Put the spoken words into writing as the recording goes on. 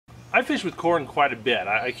I fish with corn quite a bit.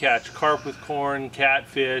 I catch carp with corn,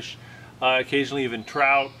 catfish, occasionally even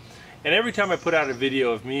trout. And every time I put out a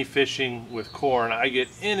video of me fishing with corn, I get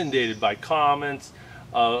inundated by comments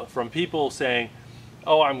from people saying,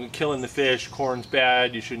 oh, I'm killing the fish, corn's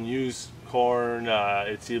bad, you shouldn't use corn,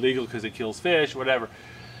 it's illegal because it kills fish, whatever.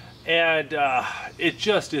 And it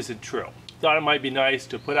just isn't true. Thought it might be nice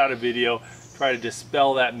to put out a video, try to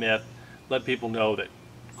dispel that myth, let people know that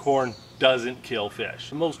corn doesn't kill fish.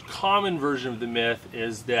 The most common version of the myth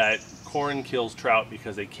is that corn kills trout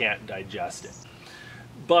because they can't digest it.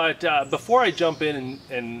 But before I jump in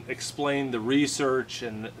and explain the research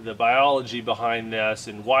and the biology behind this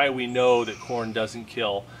and why we know that corn doesn't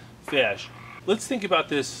kill fish, let's think about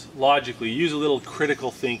this logically, use a little critical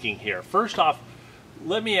thinking here. First off,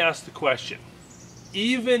 let me ask the question,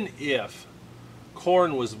 even if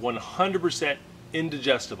corn was 100%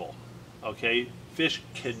 indigestible, okay, fish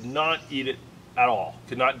could not eat it at all,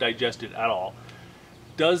 could not digest it at all,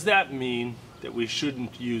 does that mean that we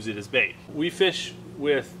shouldn't use it as bait? We fish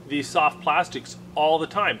with these soft plastics all the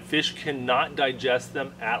time. Fish cannot digest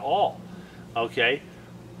them at all, okay?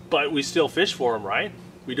 But we still fish for them, right?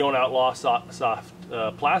 We don't outlaw soft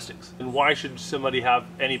plastics. And why should somebody have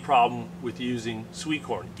any problem with using sweet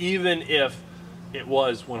corn, even if it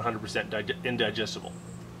was 100% indigestible?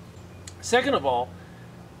 Second of all,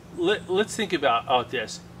 let's think about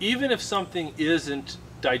this. Even if something isn't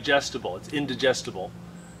digestible, it's indigestible,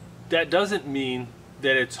 that doesn't mean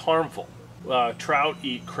that it's harmful. Trout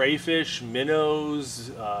eat crayfish,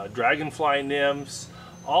 minnows, dragonfly nymphs,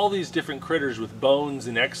 all these different critters with bones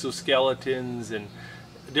and exoskeletons and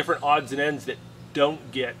different odds and ends that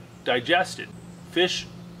don't get digested. Fish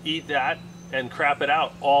eat that and crap it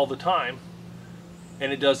out all the time,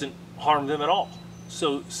 and it doesn't harm them at all.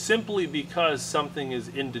 So simply because something is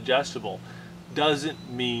indigestible doesn't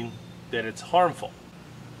mean that it's harmful.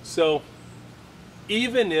 So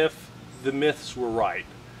even if the myths were right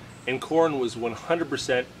and corn was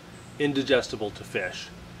 100% indigestible to fish,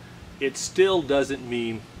 it still doesn't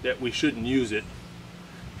mean that we shouldn't use it,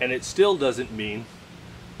 and it still doesn't mean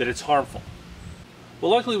that it's harmful.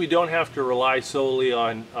 Well, luckily we don't have to rely solely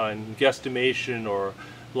on guesstimation or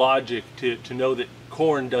logic to know that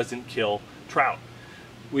corn doesn't kill trout.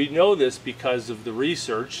 We know this because of the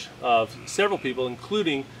research of several people,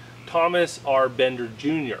 including Thomas R. Bender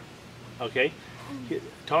Jr. Okay,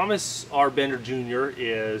 Thomas R. Bender Jr.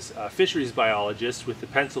 is a fisheries biologist with the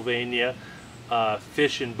Pennsylvania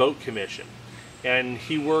Fish and Boat Commission, and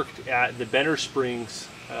he worked at the Bender Springs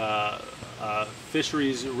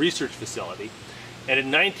Fisheries Research Facility. And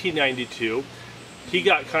in 1992, he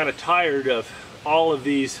got kind of tired of all of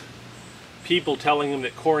these people telling him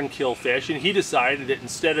that corn kill fish, and he decided that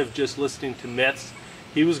instead of just listening to myths,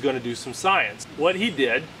 he was going to do some science. What he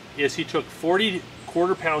did is he took 40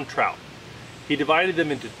 quarter-pound trout, he divided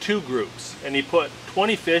them into two groups, and he put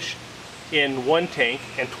 20 fish in one tank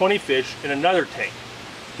and 20 fish in another tank.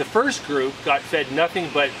 The first group got fed nothing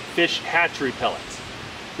but fish hatchery pellets.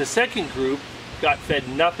 The second group got fed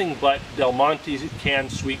nothing but Del Monte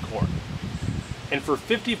canned sweet corn. And for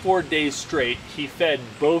 54 days straight, he fed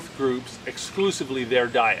both groups exclusively their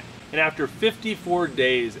diet. And after 54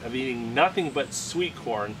 days of eating nothing but sweet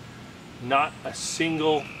corn, not a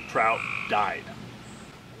single trout died.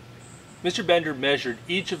 Mr. Bender measured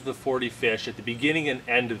each of the 40 fish at the beginning and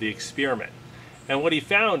end of the experiment. And what he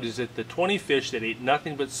found is that the 20 fish that ate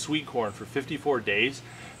nothing but sweet corn for 54 days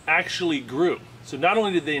actually grew. So not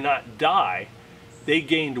only did they not die, they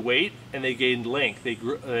gained weight and they gained length. They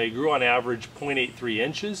grew on average 0.83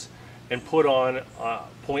 inches and put on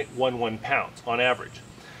 0.11 pounds on average.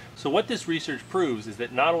 So what this research proves is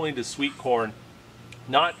that not only does sweet corn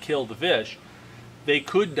not kill the fish, they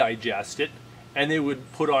could digest it and they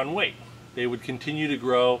would put on weight. They would continue to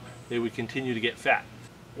grow, they would continue to get fat.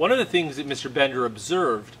 One of the things that Mr. Bender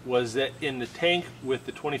observed was that in the tank with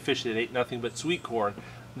the 20 fish that ate nothing but sweet corn,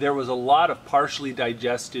 there was a lot of partially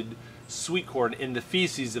digested sweet corn in the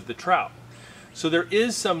feces of the trout. So there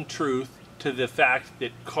is some truth to the fact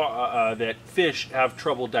that that fish have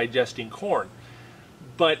trouble digesting corn,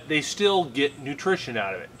 but they still get nutrition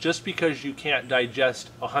out of it. Just because you can't digest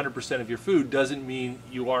 100% of your food doesn't mean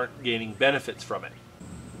you aren't gaining benefits from it.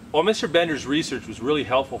 While Mr. Bender's research was really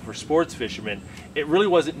helpful for sports fishermen, it really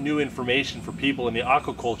wasn't new information for people in the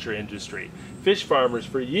aquaculture industry. Fish farmers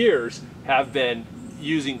for years have been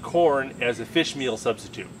using corn as a fish meal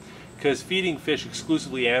substitute, because feeding fish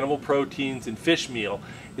exclusively animal proteins and fish meal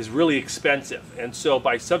is really expensive. And so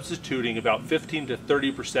by substituting about 15 to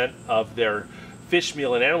 30% of their fish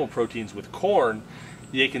meal and animal proteins with corn,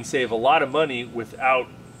 they can save a lot of money without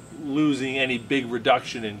losing any big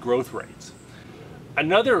reduction in growth rates.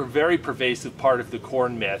 Another very pervasive part of the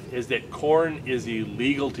corn myth is that corn is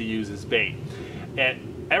illegal to use as bait.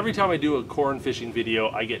 And every time I do a corn fishing video,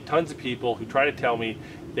 I get tons of people who try to tell me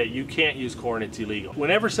that you can't use corn, it's illegal.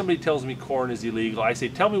 Whenever somebody tells me corn is illegal, I say,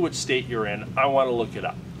 tell me which state you're in, I want to look it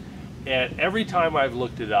up. And every time I've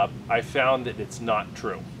looked it up, I found that it's not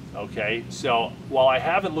true. Okay, so while I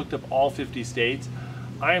haven't looked up all 50 states,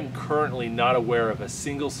 I am currently not aware of a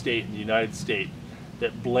single state in the United States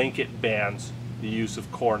that blanket bans the use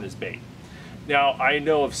of corn as bait. Now, I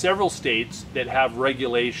know of several states that have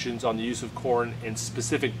regulations on the use of corn in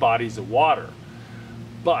specific bodies of water,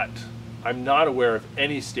 but I'm not aware of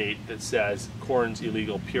any state that says corn's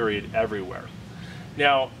illegal, period, everywhere.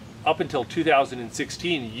 Now, up until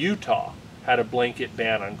 2016, Utah had a blanket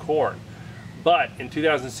ban on corn, but in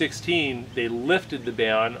 2016, they lifted the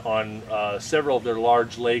ban on several of their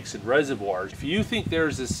large lakes and reservoirs. If you think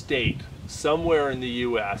there's a state somewhere in the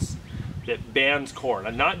U.S. that bans corn,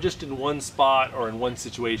 and not just in one spot or in one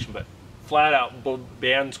situation, but flat out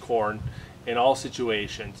bans corn in all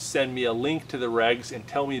situations, send me a link to the regs and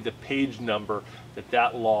tell me the page number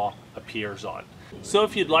that law appears on. So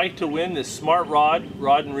if you'd like to win this smart rod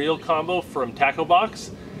and reel combo from Tackle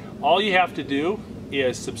Box, all you have to do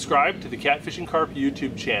is subscribe to the Catfish and Carp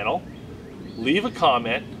YouTube channel, leave a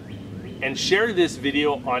comment, and share this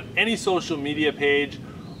video on any social media page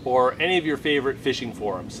or any of your favorite fishing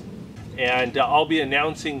forums. And I'll be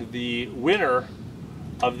announcing the winner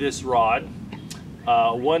of this rod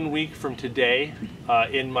 1 week from today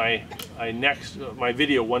in my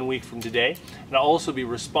video 1 week from today, and I'll also be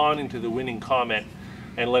responding to the winning comment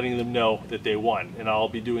and letting them know that they won, and I'll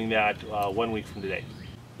be doing that 1 week from today.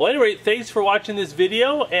 Well, anyway, thanks for watching this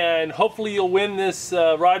video, and hopefully you'll win this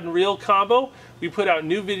rod and reel combo. We put out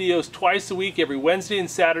new videos twice a week, every Wednesday and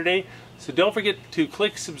Saturday, so don't forget to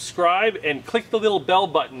click subscribe and click the little bell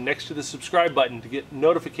button next to the subscribe button to get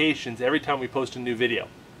notifications every time we post a new video.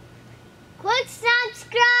 Click subscribe.